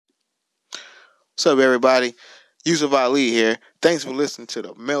What's up, everybody? Yusuf Ali here. Thanks for listening to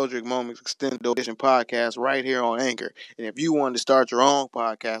the Meldrick Moments Extended Edition podcast right here on Anchor. And if you want to start your own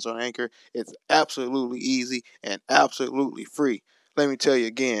podcast on Anchor, it's absolutely easy and absolutely free. Let me tell you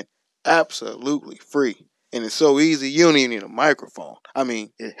again, absolutely free. And it's so easy, you don't even need a microphone. I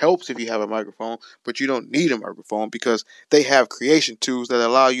mean, it helps if you have a microphone, but you don't need a microphone because they have creation tools that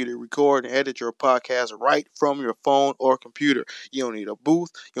allow you to record and edit your podcast right from your phone or computer. You don't need a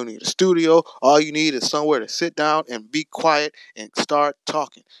booth. You don't need a studio. All you need is somewhere to sit down and be quiet and start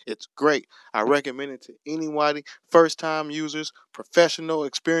talking. It's great. I recommend it to anybody, first-time users, professional,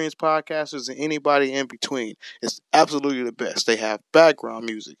 experienced podcasters, and anybody in between. It's absolutely the best. They have background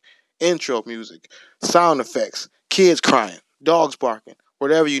music, intro music, sound effects, kids crying, dogs barking,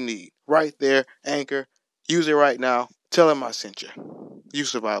 whatever you need. Right there, Anchor. Use it right now. Tell them I sent you.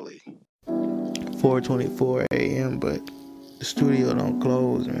 Yusuf Ali. 4:24 a.m., but the studio don't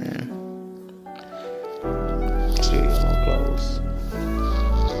close, man. The studio don't close.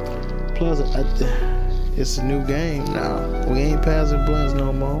 Plus, it's a new game now. We ain't passing blunts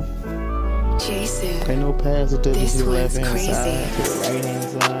no more. Jason, ain't no passing to the left hand crazy. side, to the right hand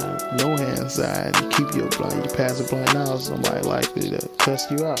side, no hand side. You keep your blunt. You pass a blunt now, somebody likely to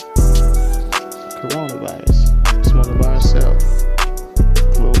cuss you out. Coronavirus. Smoking by yourself.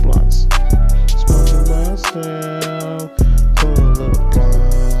 Little blunts. Smoking by yourself. Pull a little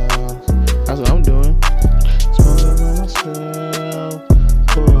blunt. That's what I'm doing. Smoking by myself.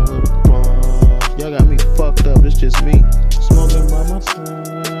 Pull a little blunt. Y'all got me fucked up. It's just me. Smoking by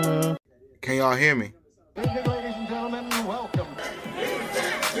myself. Can y'all hear me? Ladies and gentlemen, welcome.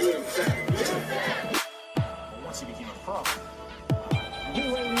 Once he became a pro,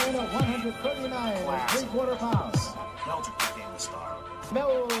 he weighed in at 139 and 3/4 pounds. Meldrick became the star.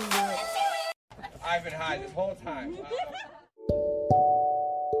 Meldrick. I've been high this whole time.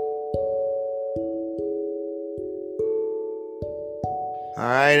 All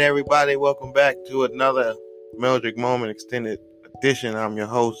right, everybody, welcome back to another Meldrick Moment Extended Edition. I'm your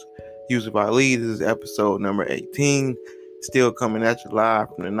host, Yusuf Ali. This is episode number 18. Still coming at you live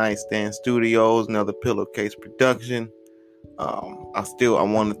from the Nightstand Studios, another pillowcase production. I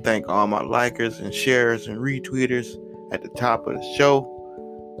want to thank all my likers and sharers and retweeters at the top of the show.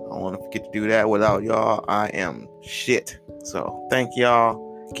 I don't want to forget to do that. Without y'all, I am shit. So thank y'all.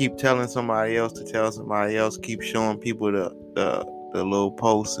 Keep telling somebody else to tell somebody else. Keep showing people the little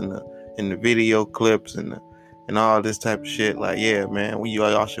posts and the video clips and all this type of shit. Like, yeah, man,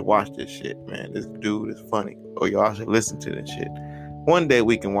 y'all should watch this shit, man. This dude is funny. Or y'all should listen to this shit. One day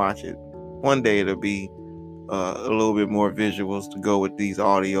we can watch it. One day it'll be a little bit more visuals to go with these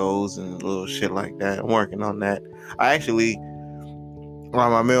audios and little shit like that. I'm working on that. I actually, all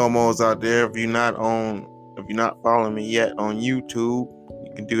my Melmos out there, if you're not following me yet on YouTube,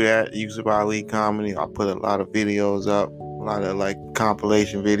 you can do that. Yusuf Ali Comedy. I'll put a lot of videos up, a lot of like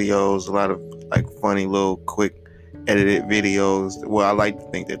compilation videos, a lot of like funny little quick edited videos. Well, I like to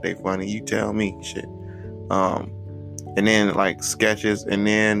think that they funny. You tell me, shit. And then like sketches, and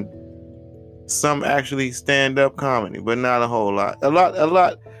then some actually stand-up comedy, but not a whole lot. A lot.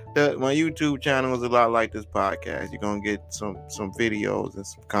 My YouTube channel is a lot like this podcast. You're gonna get some videos and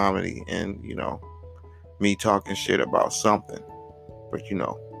some comedy, and me talking shit about something, but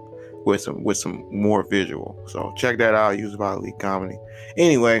with some more visual. So check that out. Yusuf Ali Comedy.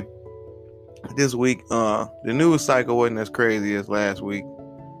 Anyway, this week, the news cycle wasn't as crazy as last week.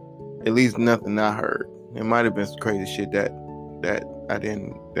 At least nothing I heard. It might have been some crazy shit that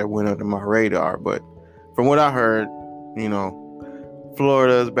went under my radar, but from what I heard,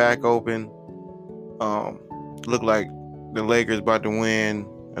 Florida's back open. Look like the Lakers about to win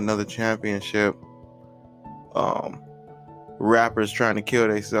another championship. Rappers trying to kill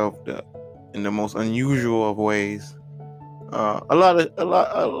themselves in the most unusual of ways. A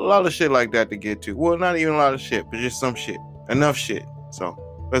lot of shit like that to get to. Well, not even a lot of shit, but just some shit. Enough shit. So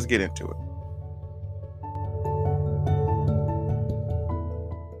let's get into it.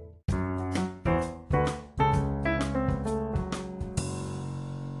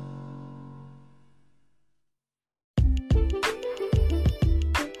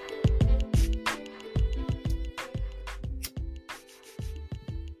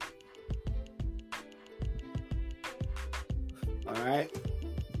 Alright.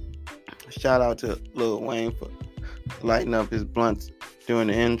 Shout out to Lil Wayne for lighting up his blunts during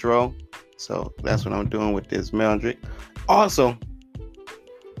the intro. So that's what I'm doing with this Meldrick. Also,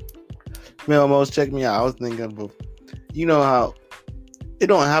 Melmos, check me out. I was thinking of, how you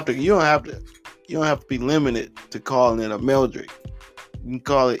don't have to be limited to calling it a Meldrick. You can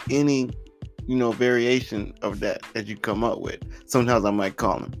call it any, variation of that you come up with. Sometimes I might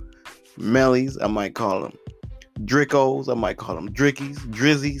call him Mellies, I might call them Drickos, I might call them Drickies,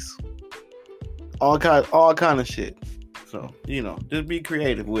 Drizzies, all kind of shit. So, just be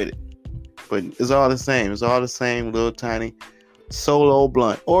creative with it. But it's all the same. It's all the same little tiny solo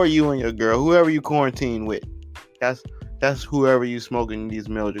blunt. Or you and your girl, whoever you quarantine with. That's whoever you smoking these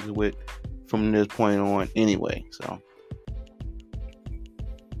Meldricks with from this point on anyway. So,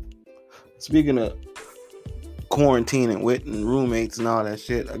 speaking of quarantining with and roommates and all that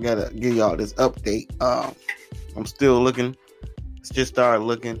shit, I gotta give y'all this update. I'm still looking. Just started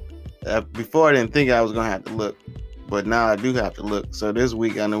looking. Before I didn't think I was gonna have to look, but now I do have to look. So this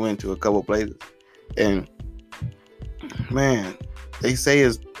week I went to a couple places, and man, they say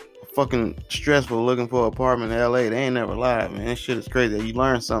it's fucking stressful looking for an apartment in LA. They ain't never lied, man. This shit is crazy. You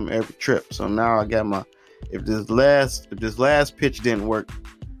learn something every trip. So now I got if this last pitch didn't work,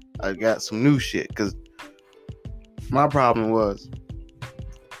 I got some new shit. Because my problem was,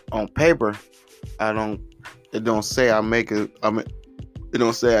 on paper, it don't say it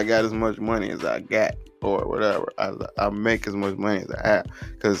don't say I got as much money as I got or whatever. I make as much money as I have.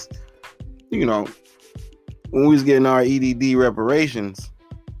 Because, when we was getting our EDD reparations,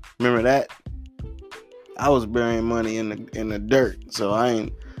 remember that? I was burying money in the dirt. So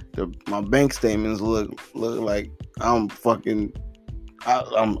my bank statements look like I'm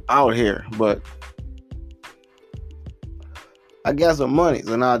out here. But I got some money,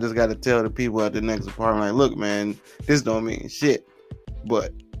 so now I just got to tell the people at the next apartment, like, look, man, this don't mean shit,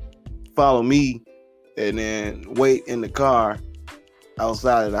 but follow me, and then wait in the car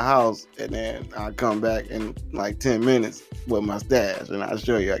outside of the house, and then I'll come back in like 10 minutes with my stash, and I'll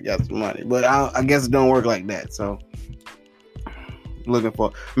show you I got some money. But I guess it don't work like that, so looking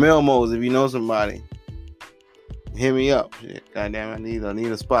for Melmos. If you know somebody, hit me up. Shit, goddamn, I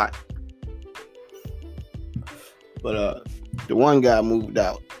need a spot. But the one guy moved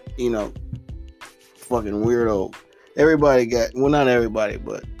out, fucking weirdo. Everybody not everybody,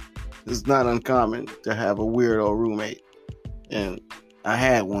 but it's not uncommon to have a weirdo roommate. And I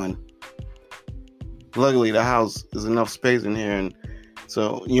had one. Luckily, the house is enough space in here, and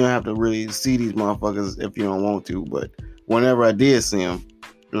so you don't have to really see these motherfuckers if you don't want to. But whenever I did see them,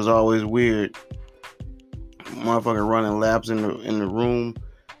 it was always weird. Motherfucker running laps in the room,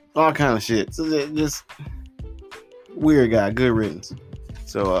 all kind of shit. So just weird guy, good riddance.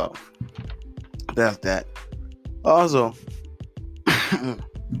 So that's that. Also,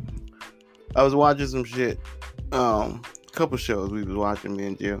 I was watching some shit. Couple shows we was watching, me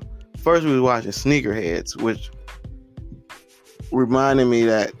and Jill. First, we was watching Sneakerheads, which reminded me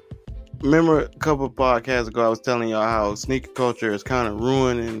that, remember a couple of podcasts ago I was telling y'all how sneaker culture is kind of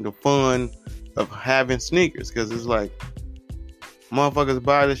ruining the fun of having sneakers, because it's like motherfuckers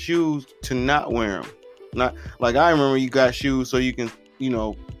buy the shoes to not wear them. Not like, I remember you got shoes so you can,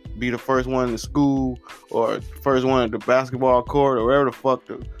 be the first one in the school, or first one at the basketball court, or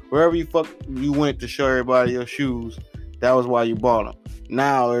wherever you went to show everybody your shoes. That was why you bought them.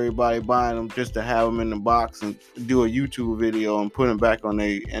 Now everybody buying them just to have them in the box and do a YouTube video and put them back on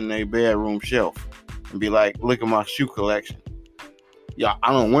their bedroom shelf and be like, look at my shoe collection. Yeah,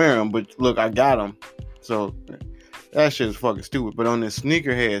 I don't wear them, but look, I got them. So that shit is fucking stupid. But on this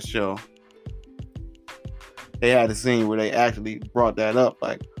Sneakerhead show, they had a scene where they actually brought that up,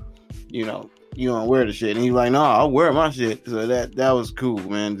 like, you don't wear the shit. And he's like, no, I'll wear my shit. So that was cool,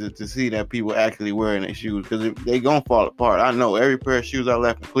 man, to see that people actually wearing their shoes, because they gonna fall apart. I know every pair of shoes I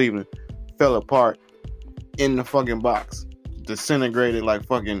left in Cleveland fell apart in the fucking box, disintegrated like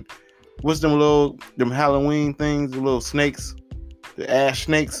fucking, what's them Halloween things, the little snakes, the ash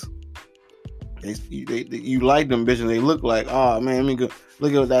snakes. You like them bitches, they look like, oh man, let me go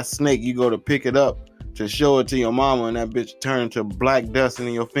look at that snake. You go to pick it up to show it to your mama, and that bitch turned to black dust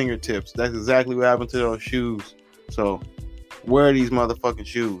in your fingertips. That's exactly what happened to those shoes. So wear these motherfucking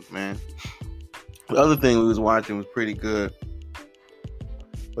shoes, man. The other thing we was watching was pretty good.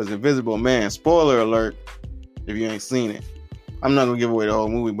 Was Invisible Man. Spoiler alert if you ain't seen it. I'm not gonna give away the whole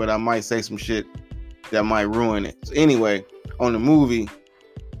movie, but I might say some shit that might ruin it. So anyway, on the movie,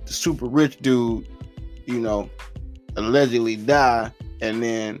 the super rich dude, allegedly died, and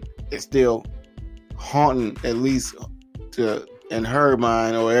then it's still haunting, at least in her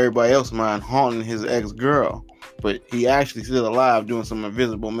mind or everybody else's mind, haunting his ex-girl. But he actually still alive, doing some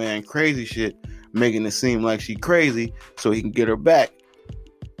Invisible Man crazy shit, making it seem like she crazy so he can get her back.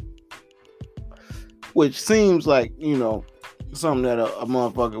 Which seems like, something that a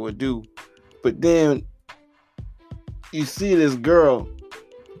motherfucker would do. But then you see this girl,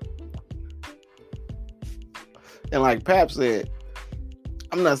 and like Pap said,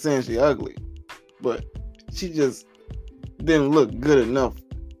 I'm not saying she ugly, but she just didn't look good enough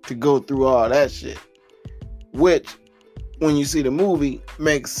to go through all that shit. Which, when you see the movie,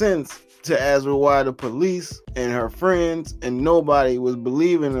 makes sense as to why the police and her friends and nobody was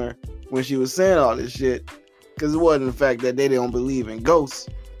believing her when she was saying all this shit. Because it wasn't the fact that they don't believe in ghosts.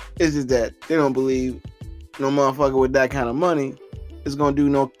 It's just that they don't believe no motherfucker with that kind of money is going to do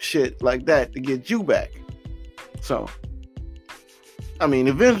no shit like that to get you back. So, I mean,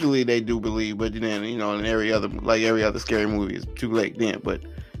 eventually they do believe, but then, you know, in every other scary movie, it's too late then. But,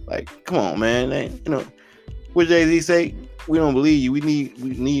 like, come on, man. You know, what Jay-Z say? We don't believe you. We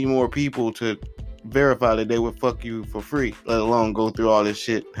need more people to verify that they would fuck you for free, let alone go through all this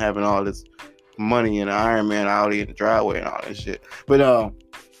shit, having all this money in an Iron Man Audi in the driveway and all this shit. But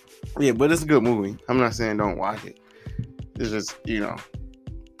yeah, but it's a good movie. I'm not saying don't watch it. It's just, you know,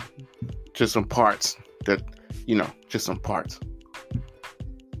 just some parts that, you know, just some parts.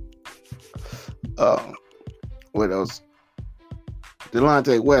 What else?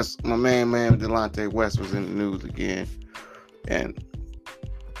 Delonte West, my man Delonte West was in the news again. And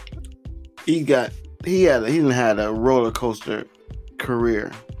he didn't have a roller coaster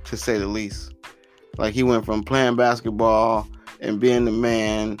career, to say the least. Like, he went from playing basketball and being the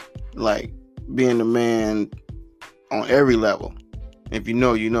man on every level. If you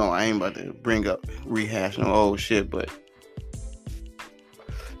know, you know. I ain't about to rehash no old shit, but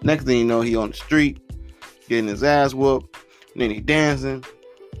next thing you know, he on the street getting his ass whooped. Then he dancing.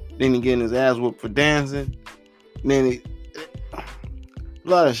 Then he getting his ass whooped for dancing. Then a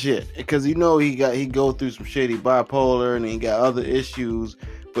lot of shit, because you know he go through some shit. He bipolar and he got other issues,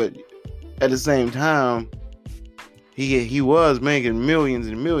 but at the same time, he was making millions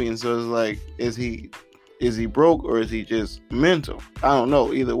and millions. So it's like, is he broke or is he just mental? I don't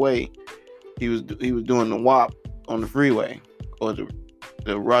know. Either way, he was doing the WAP on the freeway or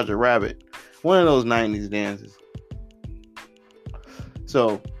the Roger Rabbit, one of those 90s dances.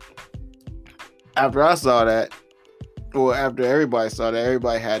 So after I saw that, well, after everybody saw that,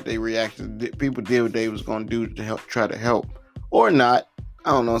 everybody had their reaction. People did what they was going to do to try to help. Or not.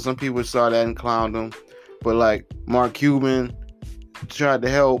 I don't know. Some people saw that and clowned him. But like Mark Cuban tried to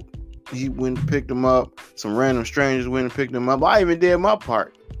help. He went and picked him up. Some random strangers went and picked him up. I even did my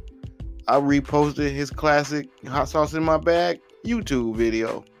part. I reposted his classic Hot Sauce in My Bag YouTube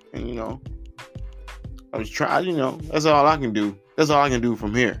video. And, you know, I was trying, you know, that's all I can do. That's all I can do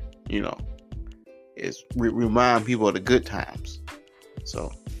from here, you know. Is remind people of the good times.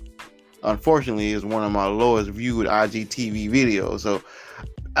 So, unfortunately, it's one of my lowest viewed IGTV videos. So,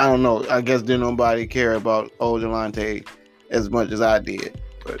 I don't know. I guess didn't nobody care about old Delonte as much as I did.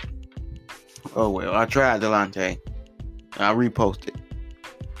 But, oh well. I tried Delonte. I reposted.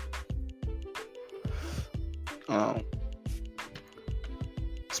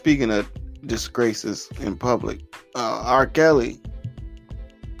 Speaking of disgraces in public, R. Kelly,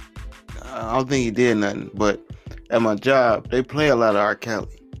 I don't think he did nothing, but at my job, they play a lot of R.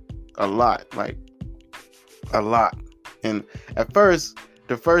 Kelly. A lot. Like, a lot. And at first,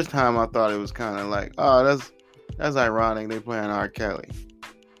 the first time I thought it was kind of like, oh, that's ironic, they playing R. Kelly.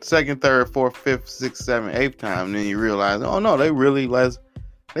 Second, third, fourth, fifth, sixth, seventh, eighth time, then you realize, oh no,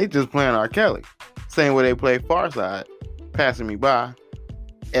 they just playing R. Kelly. Same way they play Pharcyde, Passing Me By,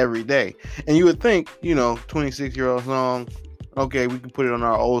 every day. And you would think, you know, 26-year-old song, okay, we can put it on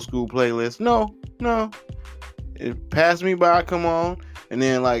our old school playlist. No. It Passed Me By, come on. And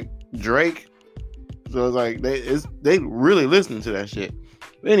then like Drake. So it's like they really listen to that shit.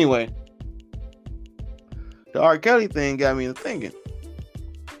 But anyway, the R. Kelly thing got me to thinking.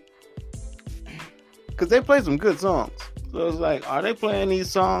 Cause they play some good songs. So it's like, are they playing these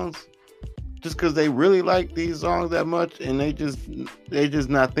songs just cause they really like these songs that much and they just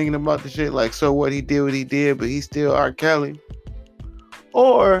not thinking about the shit? Like, so what, he did, but he's still R. Kelly.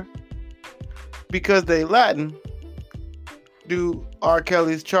 Or because they Latin, do R.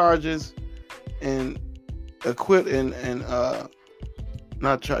 Kelly's charges and acquit and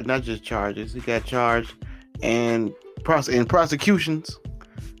not just charges, he got charged and prosecutions.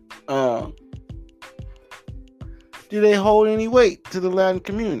 Do they hold any weight to the Latin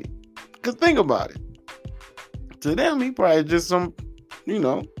community? Because think about it. To them, he probably just some, you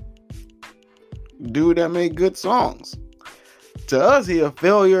know, dude that made good songs. To us, he a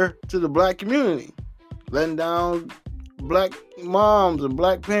failure to the black community. Letting down black moms and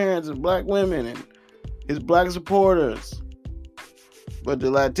black parents and black women and his black supporters. But the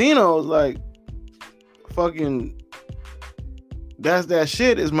Latinos, like, fucking, that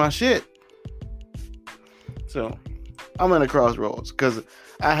shit is my shit. So, I'm in a crossroads because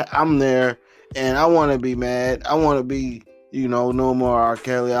I'm there and I want to be mad. I want to be, you know, no more R.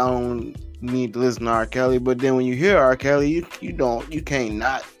 Kelly. I don't need to listen to R. Kelly. But then when you hear R. Kelly, you can't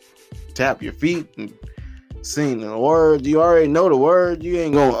not tap your feet and sing the words. You already know the words. You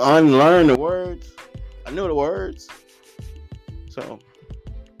ain't gonna unlearn the words. I know the words. So,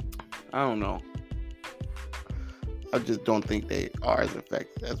 I don't know. I just don't think they are as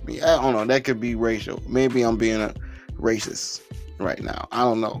effective as me. I don't know. That could be racial. Maybe I'm being a racist right now. I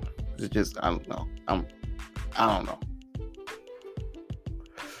don't know. It's just, I don't know. I don't know.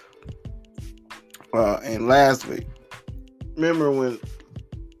 And lastly, remember when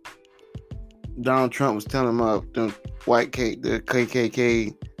Donald Trump was telling the the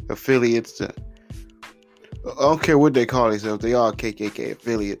KKK affiliates to, I don't care what they call themselves, they are KKK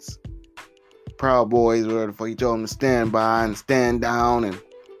affiliates, Proud Boys, whatever the fuck. He told them to stand by and stand down and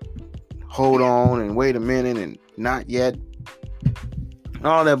hold on and wait a minute and not yet.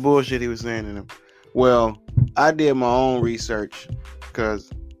 All that bullshit he was saying to them. Well, I did my own research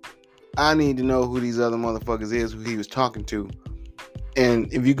because I need to know who these other motherfuckers is, who he was talking to.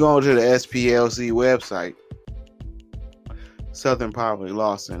 And if you go to the SPLC website, Southern Poverty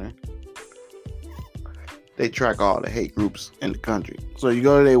Law Center, they track all the hate groups in the country. So you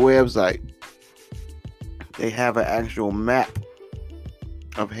go to their website, they have an actual map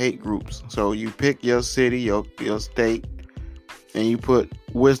of hate groups. So you pick your city, your state, and you put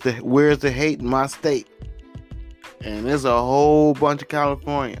where's the hate in my state. And there's a whole bunch of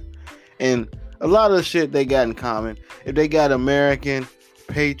California. And a lot of the shit they got in common. If they got American,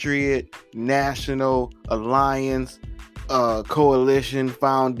 Patriot, National, Alliance, Coalition,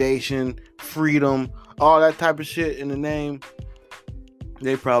 Foundation, Freedom, all that type of shit in the name,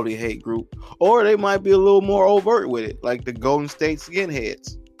 they probably hate group. Or they might be a little more overt with it, like the Golden State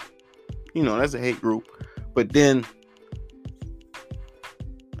Skinheads. You know, that's a hate group. But then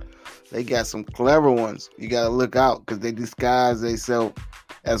they got some clever ones. You gotta look out because they disguise themselves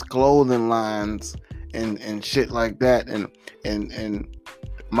as clothing lines and shit like that, and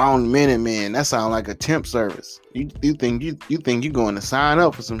Mountain Minutemen. That sounds like a temp service. You think you're going to sign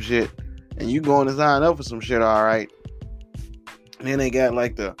up for some shit, and you going to sign up for some shit, all right? And then they got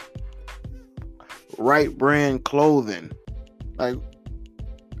like the right brand clothing. Like,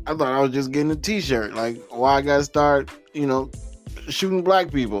 I thought I was just getting a t-shirt. Like, why I gotta start, shooting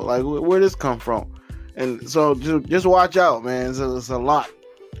black people? Like, where this come from? And so just watch out, man. It's a lot.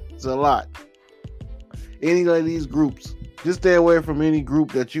 It's a lot. Any of these groups, just stay away from any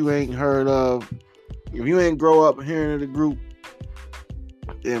group that you ain't heard of. If you ain't grow up hearing of the group,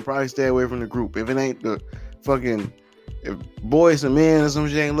 then probably stay away from the group. If it ain't the fucking, if Boys and Men or some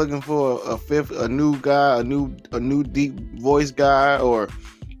shit ain't looking for a new guy, a new deep voice guy, or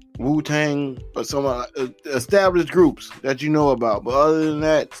Wu-Tang or some established groups that you know about. But other than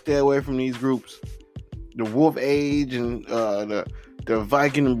that, stay away from these groups. The Wolf Age and the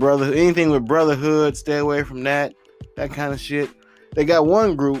Viking and Brotherhood, anything with Brotherhood, stay away from that kind of shit. They got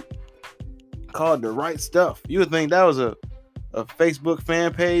one group called The Right Stuff. You would think that was a Facebook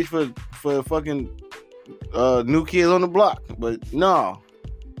fan page for fucking New Kids on the Block, but no,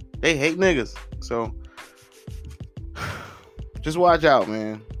 they hate niggas. So just watch out,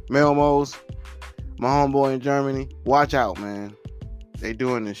 man. Melmos, my homeboy in Germany, watch out, man. They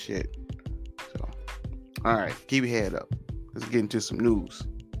doing this shit. So, all right, keep your head up. Let's get into some news.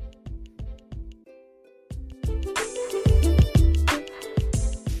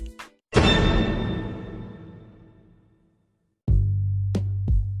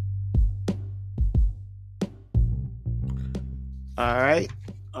 All right.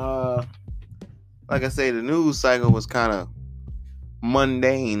 Like I say, the news cycle was kind of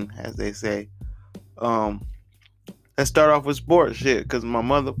mundane, as they say. Let's start off with sports shit, because my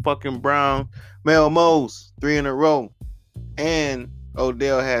motherfucking Brown, Melmos, 3 in a row. And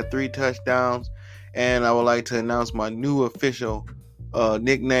Odell had 3 touchdowns. And I would like to announce my new official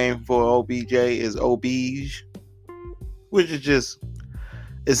nickname for OBJ is Obige, which is just,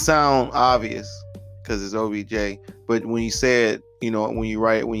 it sounds obvious because it's OBJ. But when you say it,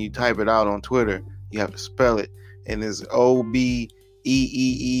 when you type it out on Twitter, you have to spell it. And it's OBEEEEGE.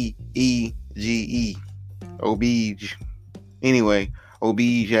 Obige. Anyway,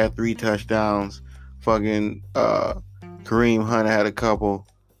 Obige had 3 touchdowns. Fucking Kareem Hunt had a couple.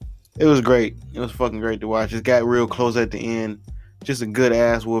 It was great. It was fucking great to watch. It got real close at the end. Just a good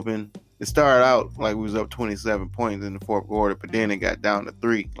ass whooping. It started out like we was up 27 points in the fourth quarter, but then it got down to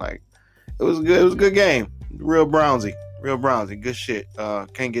 3. Like, it was good. It was a good game. Real Brownsy. Good shit.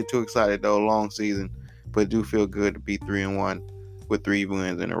 Can't get too excited though. Long season, but do feel good to be 3-1 with 3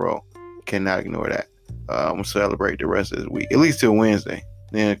 wins in a row. Cannot ignore that. I'm gonna celebrate the rest of this week, at least till Wednesday.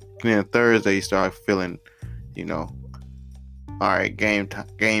 Then Thursday you start feeling, all right, game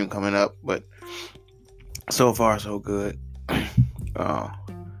coming up. But so far so good.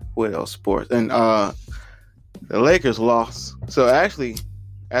 what else? Sports. And the Lakers lost. So actually,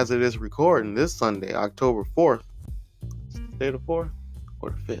 as of this recording, this Sunday, October 4th, say the 4th or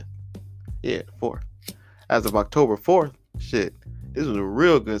the 5th? Yeah, the 4th. As of October 4th, shit, this was a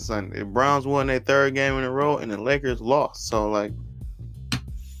real good Sunday. The Browns won their third game in a row, and the Lakers lost. So, like,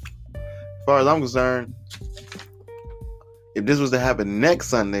 as far as I'm concerned, if this was to happen next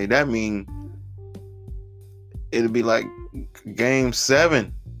Sunday, that means it'd be like Game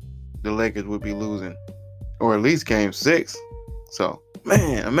 7, the Lakers would be losing. Or at least Game 6. So,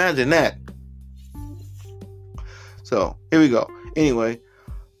 man, imagine that. So, here we go. Anyway,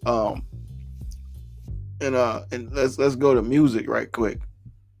 and let's go to music right quick.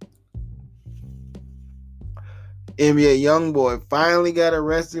 NBA YoungBoy finally got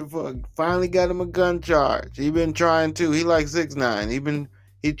arrested finally got him a gun charge. He been trying to. He like 6'9".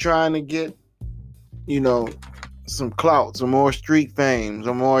 He trying to get, some clout, some more street fame,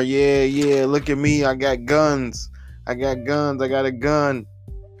 some more, look at me, I got guns. I got a gun.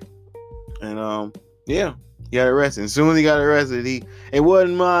 And he got arrested. As soon as he got arrested, it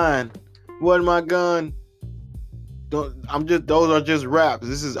wasn't mine. It wasn't my gun. Those are just raps.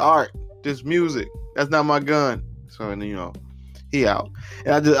 This is art. This music. That's not my gun. So, he out.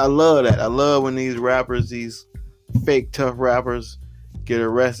 And I love that. I love when these rappers, these fake tough rappers, get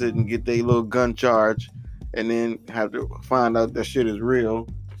arrested and get their little gun charge and then have to find out that shit is real.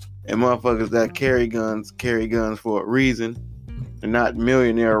 And motherfuckers that carry guns for a reason. And not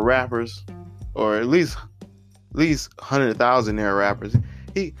millionaire rappers. Or at least 100,000-aire rappers.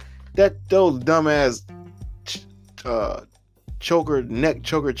 Those dumbass neck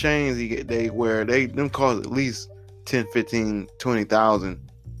choker chains they wear, them cost at least 10, 15,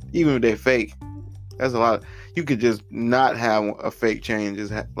 20,000. Even if they're fake. That's a lot. You could just not have a fake chain,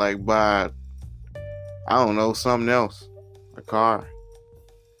 just buy, I don't know, something else. A car.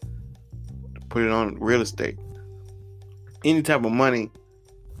 Put it on real estate. Any type of money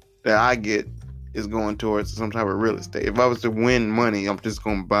that I get is going towards some type of real estate. If I was to win money, I'm just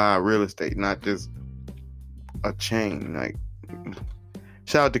going to buy real estate, not just a chain. Like,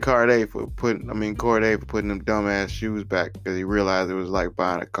 shout out to Corday for putting them dumbass shoes back because he realized it was like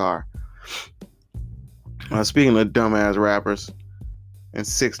buying a car. Speaking of dumbass rappers, and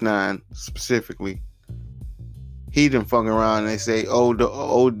 6ix9ine specifically, he done fucking around and they say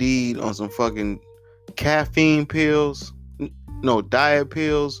OD'd on some fucking caffeine pills, no, diet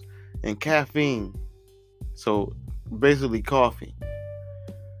pills and caffeine. So basically coffee.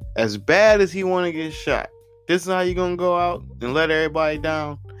 As bad as he want to get shot, this is how you gonna go out and let everybody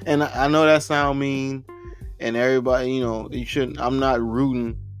down? And I know that sound mean, and everybody, you shouldn't. I'm not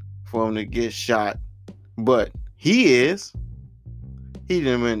rooting for him to get shot, but he is. He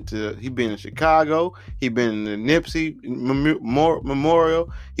been in Chicago. He been in the Nipsey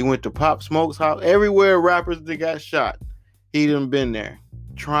Memorial. He went to Pop Smoke's house. Everywhere rappers that got shot, he done been there,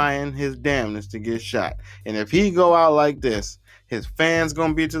 trying his damnedest to get shot. And if he go out like this, his fans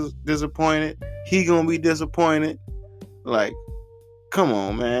gonna be disappointed. He gonna be disappointed. Like, come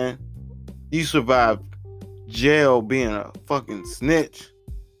on, man. You survived jail being a fucking snitch,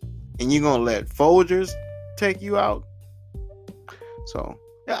 and you gonna let Folgers take you out? So,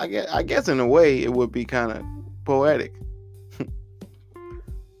 yeah, I guess in a way it would be kind of poetic.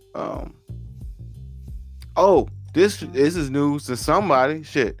 This is news to somebody.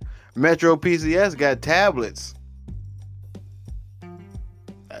 Shit, Metro PCS got tablets.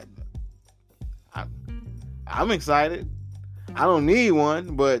 I'm excited. I don't need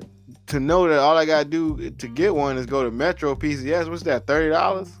one, but to know that all I gotta do to get one is go to Metro PCS. What's that?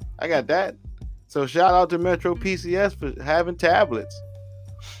 $30? I got that. So shout out to Metro PCS for having tablets.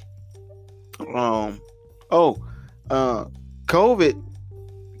 COVID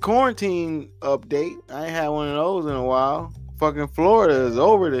quarantine update. I ain't had one of those in a while. Fucking Florida is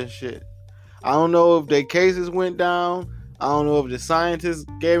over this shit. I don't know if their cases went down. I don't know if the scientists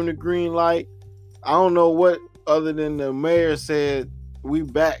gave them the green light. I don't know what other than the mayor said we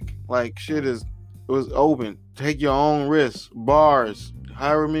back. Like shit it was open. Take your own risks. Bars.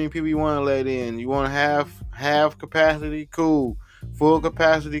 However many people you want to let in. You want to half capacity? Cool. Full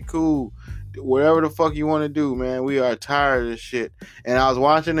capacity? Cool. Whatever the fuck you want to do, man. We are tired of this shit. And I was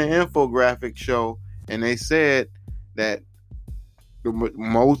watching an infographic show, and they said that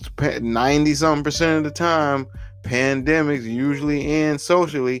most 90-something% of the time, pandemics usually end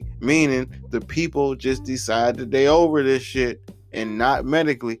socially, meaning the people just decide that they over this shit and not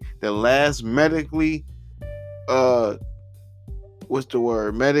medically. The last medically, what's the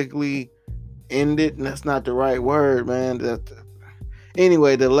word? Medically ended? That's not the right word, man.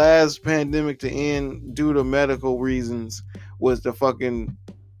 Anyway, the last pandemic to end due to medical reasons was the fucking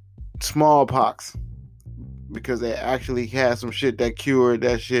smallpox, because they actually had some shit that cured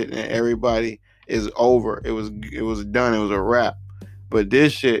that shit, and everybody is over. It was done. It was a wrap. But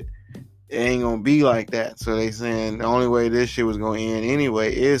this shit, it ain't gonna be like that. So they saying the only way this shit was gonna end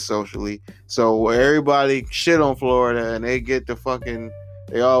anyway is socially. So everybody shit on Florida, and they get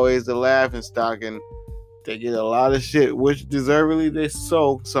they always the laughing stock, and they get a lot of shit, which deservedly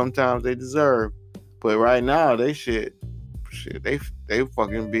sometimes they deserve. But right now they they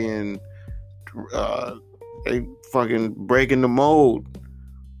fucking being they fucking breaking the mold,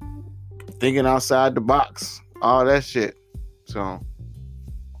 thinking outside the box, all that shit. So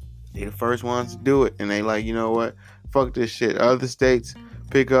they the first ones to do it, and they like, you know what? Fuck this shit. Other states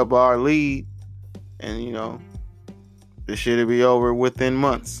pick up our lead, and the shit'll be over within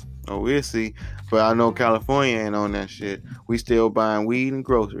months. Oh, we'll see. But I know California ain't on that shit. We still buying weed and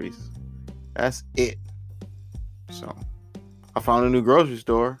groceries. That's it. So I found a new grocery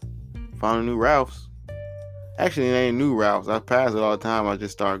store. Found a new Ralph's. Actually, it ain't new Ralph's. I pass it all the time. I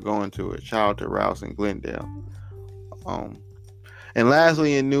just started going to it. Shout out to Ralph's in Glendale. And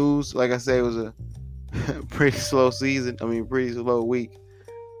lastly, in news, like I say, it was a pretty slow season. Pretty slow week.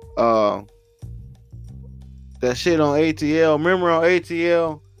 That shit on ATL. Remember on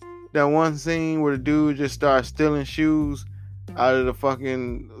ATL, that one scene where the dude just started stealing shoes out of the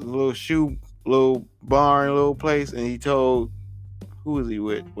fucking little barn, little place, and he told, who was he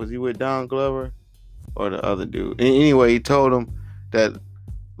with? Was he with Don Glover or the other dude? And anyway, he told him that,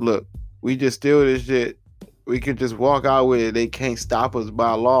 look, we just steal this shit. We can just walk out with it. They can't stop us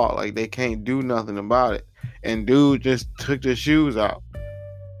by law. Like, they can't do nothing about it. And dude just took the shoes out.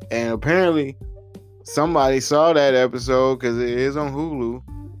 And apparently somebody saw that episode, because it is on Hulu.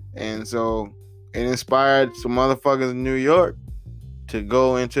 And so it inspired some motherfuckers in New York to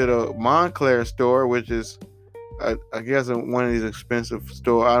go into the Montclair store, which is, I guess, one of these expensive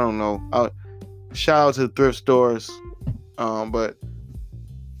stores. I don't know. Shout out to the thrift stores. But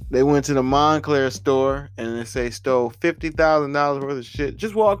they went to the Montclair store, and they stole $50,000 worth of shit.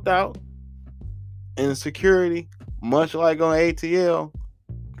 Just walked out. And security, much like on ATL,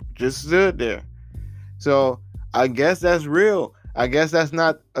 just stood there. So I guess that's real. I guess that's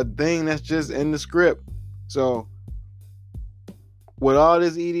not a thing that's just in the script. So with all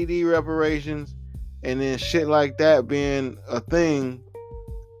this EDD reparations and then shit like that being a thing,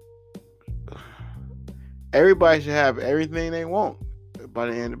 everybody should have everything they want by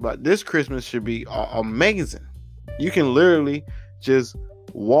the end. But this Christmas should be amazing. You can literally just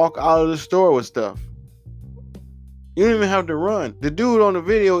walk out of the store with stuff. You don't even have to run. The dude on the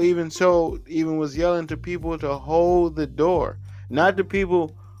video even was yelling to people to hold the door. Not the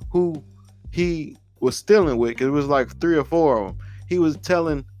people who he was stealing with, because it was like 3 or 4 of them. He was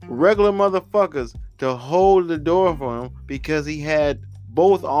telling regular motherfuckers to hold the door for him because he had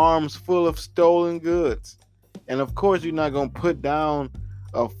both arms full of stolen goods. And of course, you're not going to put down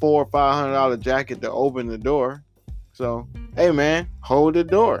a $400 or $500 jacket to open the door. So, hey man, hold the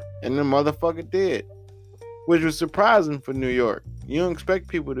door. And the motherfucker did. Which was surprising for New York. You don't expect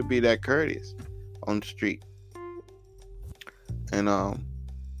people to be that courteous on the street. And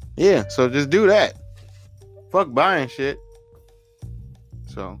yeah, so just do that. Fuck buying shit.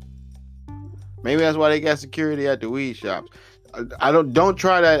 So maybe that's why they got security at the weed shops. Don't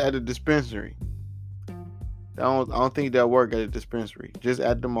try that at a dispensary. I don't think that'll work at a dispensary. Just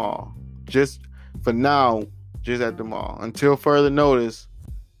at the mall. Just for now, just at the mall. Until further notice,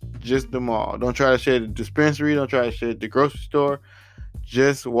 just the mall. Don't try to shit at the dispensary. Don't try to shit at the grocery store.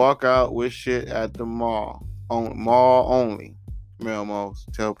 Just walk out with shit at the mall. Mall only.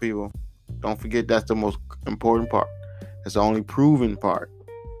 Melmos. Tell people. Don't forget that's the most important part. That's the only proven part.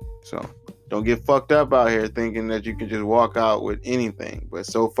 So don't get fucked up out here thinking that you can just walk out with anything. But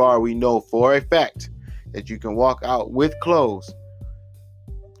so far we know for a fact that you can walk out with clothes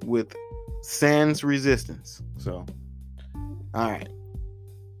with sans resistance. So, all right.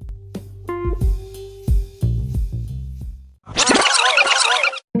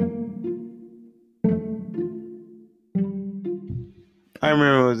 I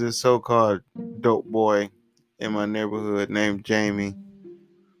remember it was this so-called dope boy in my neighborhood named Jamie.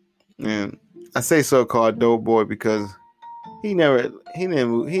 And I say so-called dope boy because he wasn't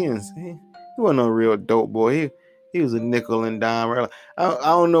no real dope boy. He was a nickel and dime. I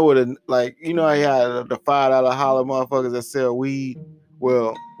don't know what I had the $5 holler motherfuckers that sell weed.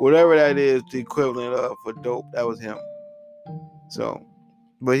 Well, whatever that is, the equivalent of for dope, that was him. So,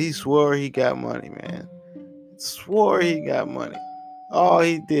 but he swore he got money, man. Swore he got money. All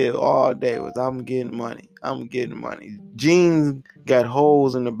he did all day was, I'm getting money. I'm getting money. Jeans got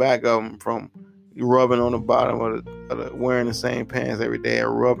holes in the back of them from rubbing on the bottom of the wearing the same pants every day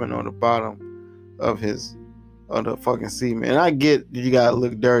and rubbing on the bottom of the fucking cement. And I get you gotta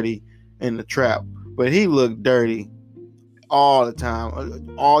look dirty in the trap, but he looked dirty all the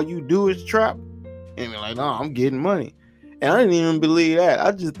time. All you do is trap, and you're like, no, I'm getting money. And I didn't even believe that.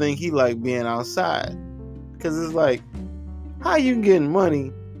 I just think he like being outside, because it's like, how you getting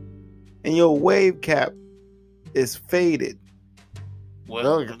money and your wave cap is faded?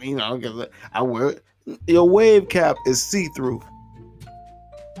 Well, you know, because I wear it. Your wave cap is see-through.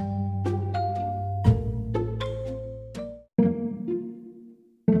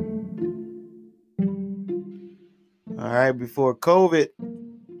 All right, before COVID,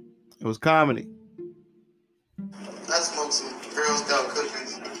 it was comedy. I smoked some Girl Scout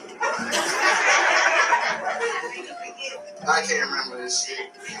cookies. I can't remember this shit.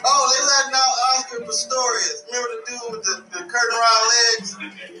 Oh, they letting out Oscar Pistorius. Remember the dude with the curtain rod legs?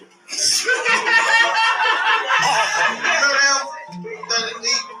 Remember him? That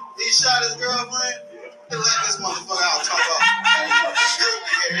he shot his girlfriend? They let this motherfucker out talk about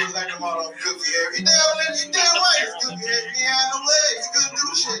goofy hair. He let them out on goofy hair. He damn right it's goofy hair. He had no legs. He couldn't do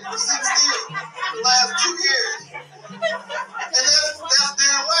shit. He was sitting still for the last 2 years. And that's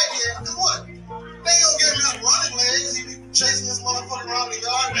damn right, yeah. Because what? They ain't gonna give him running legs. He be chasing this motherfucker around the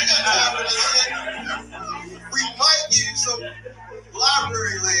yard. They got time for this shit. We might give you some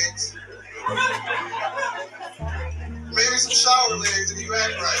library legs. Maybe some shower legs if you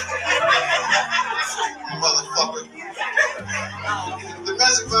act right. Motherfucker.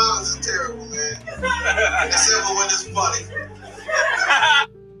 Domestic violence is terrible, man. Except for when it's funny.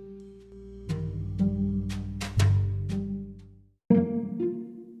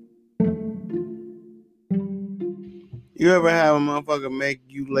 You ever have a motherfucker make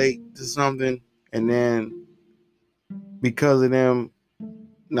you late to something, and then because of them,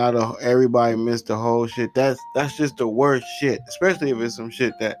 everybody missed the whole shit? That's just the worst shit. Especially if it's some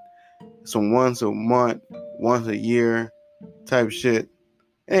shit that some once a month, once a year type shit.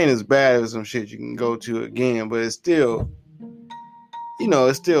 It ain't as bad as some shit you can go to again, but it's still,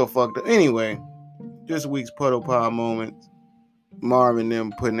 it's still fucked up. Anyway, this week's Puddle Pop moment, Marvin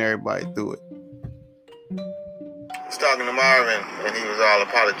them putting everybody through it. I was talking to Marvin, and he was all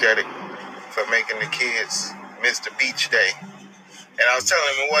apologetic for making the kids miss the beach day. And I was telling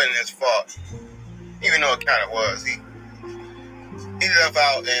him it wasn't his fault, even though it kind of was. He left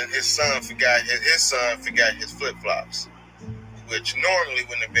out, and his son forgot his flip-flops, which normally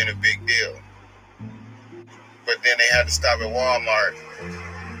wouldn't have been a big deal. But then they had to stop at Walmart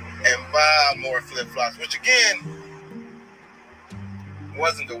and buy more flip-flops, which again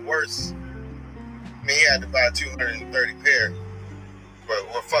wasn't the worst. I mean, he had to buy 230 pair. But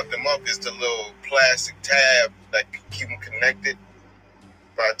what fucked him up is the little plastic tab that could keep them connected.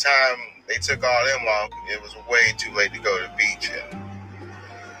 By the time they took all them off, it was way too late to go to the beach. And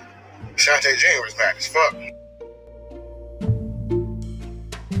Shantae Jr. was mad as fuck.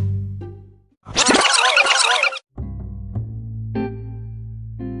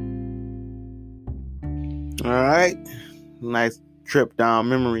 All right, nice trip down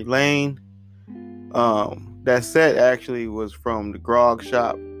memory lane. That set actually was from the Grog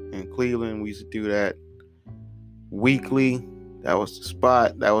Shop in Cleveland. We used to do that weekly. That was the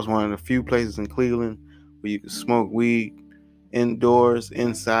spot. That was one of the few places in Cleveland where you could smoke weed indoors,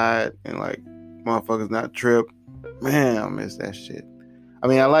 inside, and like motherfuckers not trip. Man, I miss that shit. I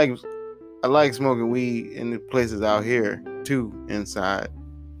mean, I like smoking weed in the places out here too, inside,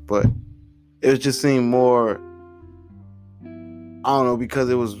 but it just seemed more, I don't know, because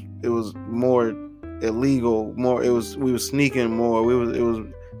it was more illegal, we were sneaking more, it was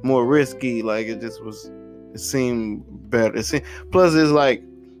more risky. Like it seemed better. Plus it's like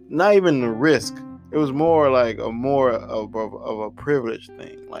not even the risk. It was more like more of a privilege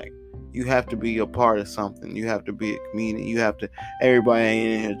thing. Like you have to be a part of something. You have to be a comedian. Everybody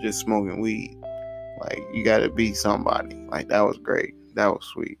ain't in here just smoking weed. Like you got to be somebody. Like that was great. That was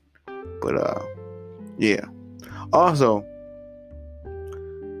sweet. But yeah. Also,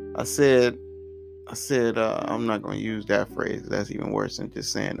 I said I'm not going to use that phrase. That's even worse than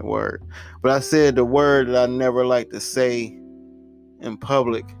just saying the word. But I said the word that I never like to say in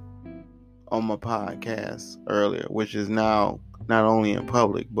public on my podcast earlier, which is now not only in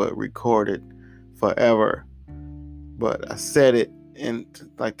public but recorded forever. But I said it and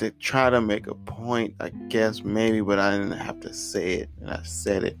to try to make a point, I guess maybe, but I didn't have to say it, and I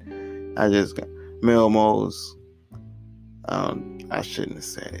said it. I just got Melmos. I shouldn't have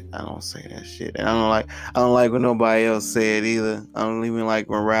said it. I don't say that shit. And I don't like when nobody else say it either. I don't even like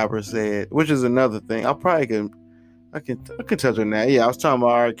when rappers say it, which is another thing. I probably could I can touch on that. Yeah, I was talking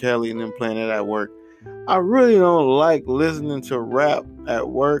about R. Kelly and them playing it at work. I really don't like listening to rap at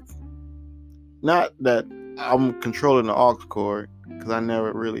work. Not that I'm controlling the aux cord, because I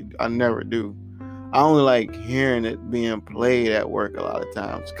never do. I only like hearing it being played at work a lot of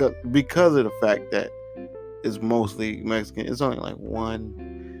times because of the fact that it's mostly Mexican. It's only like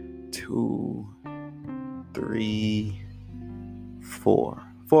 1, 2, 3, 4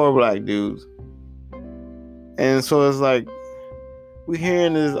 black dudes, and so it's like we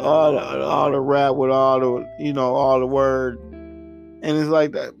hearing this all the rap with all the all the word, and it's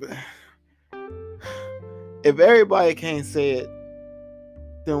like that. If everybody can't say it,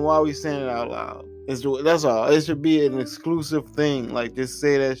 then why are we saying it out loud? That's all. It should be an exclusive thing. Like, just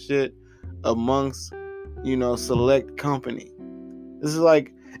say that shit amongst, select company. It's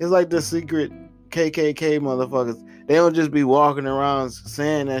like the secret KKK motherfuckers. They don't just be walking around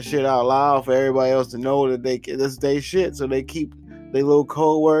saying that shit out loud for everybody else to know that that's their shit. So they keep their little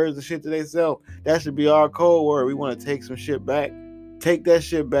code words and shit to themselves. That should be our code word. We want to take some shit back. Take that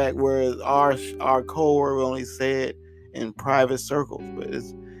shit back, whereas our code word we only say it in private circles. But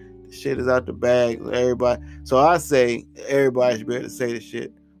the shit is out the bag. Everybody. So I say everybody should be able to say the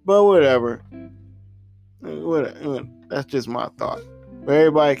shit. But whatever. That's just my thought. But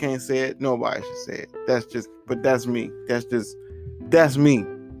everybody can't say it. Nobody should say it. That's me. That's me.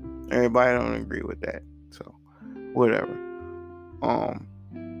 Everybody don't agree with that. So whatever. And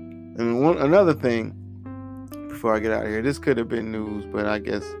another thing before I get out of here, this could have been news, but I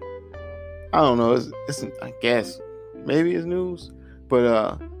guess I don't know. I guess maybe it's news,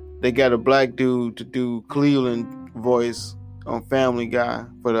 but they got a black dude to do Cleveland voice on Family Guy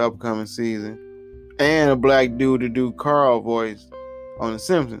for the upcoming season, and a black dude to do Carl voice on The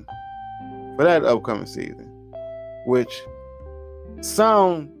Simpsons for that upcoming season, which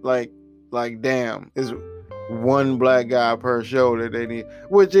sound like damn, is one black guy per show that they need,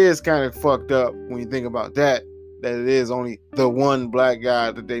 which is kind of fucked up when you think about that it is only the one black guy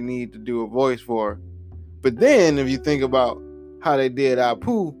that they need to do a voice for. But then if you think about how they did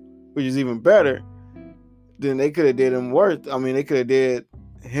Apu, which is even better, then they could have did him worse. I mean, they could have did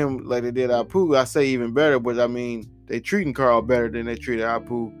him like they did Apu. I say even better, but I mean, they treating Carl better than they treated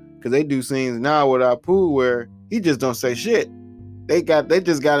Apu, because they do scenes now with Apu where he just don't say shit. They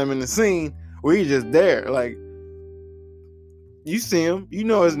just got him in the scene where he's just there. Like, you see him, you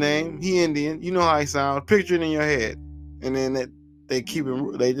know his name, he Indian, you know how he sounds, picture it in your head, and then they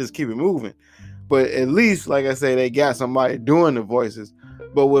just keep it moving. But at least, like I say, they got somebody doing the voices.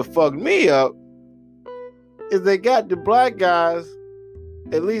 But what fucked me up is they got the black guys,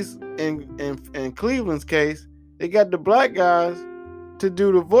 at least in Cleveland's case, they got the black guys to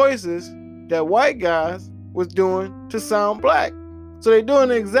do the voices that white guys was doing to sound black. So they're doing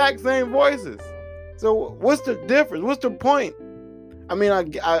the exact same voices. So what's the difference? What's the point? I mean,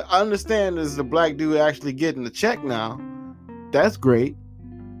 I understand there's a black dude actually getting the check now. That's great.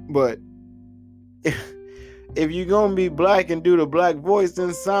 But if you're going to be black and do the black voice,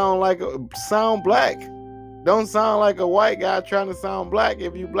 then sound black. Don't sound like a white guy trying to sound black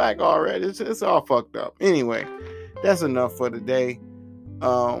if you black already. It's all fucked up. Anyway, that's enough for today.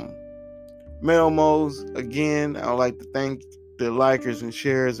 Melmos, again, I'd like to thank the likers and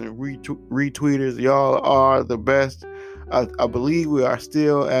shares and retweeters. Y'all are the best. I believe we are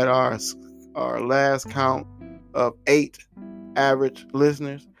still at our last count of 8 average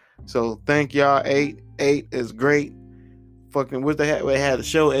listeners. So thank y'all. 8 is great. Fucking what they had to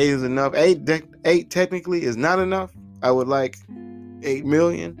show 8 is enough. 8 technically is not enough. I would like 8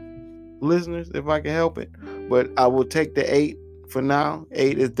 million listeners if I can help it, but I will take the 8 for now.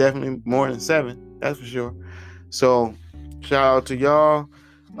 8 is definitely more than 7. That's for sure. So shout out to y'all.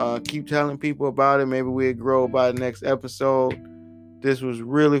 Keep telling people about it. Maybe we'll grow by the next episode. This was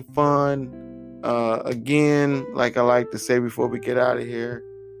really fun. Again, like I like to say before we get out of here,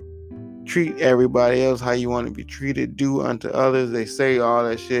 treat everybody else how you want to be treated. Do unto others. They say all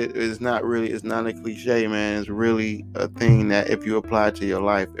that shit. It's not a cliche, man. It's really a thing that if you apply to your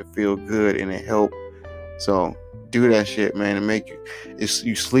life, it feels good and it helps. So do that shit, man, and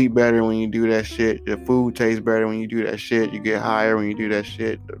you sleep better when you do that shit. Your food tastes better when you do that shit. You get higher when you do that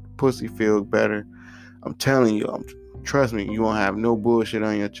shit. The pussy feels better. I'm telling you, trust me, you won't have no bullshit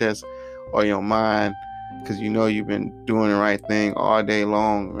on your chest or your mind, because you know you've been doing the right thing all day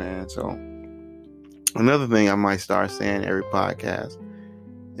long, man. So another thing I might start saying every podcast,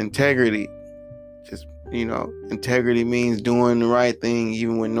 integrity. Just, integrity means doing the right thing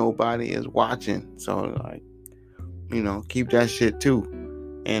even when nobody is watching. So like, keep that shit too.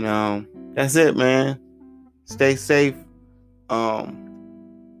 And that's it, man. Stay safe.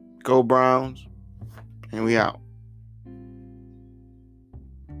 Go Browns. And we out.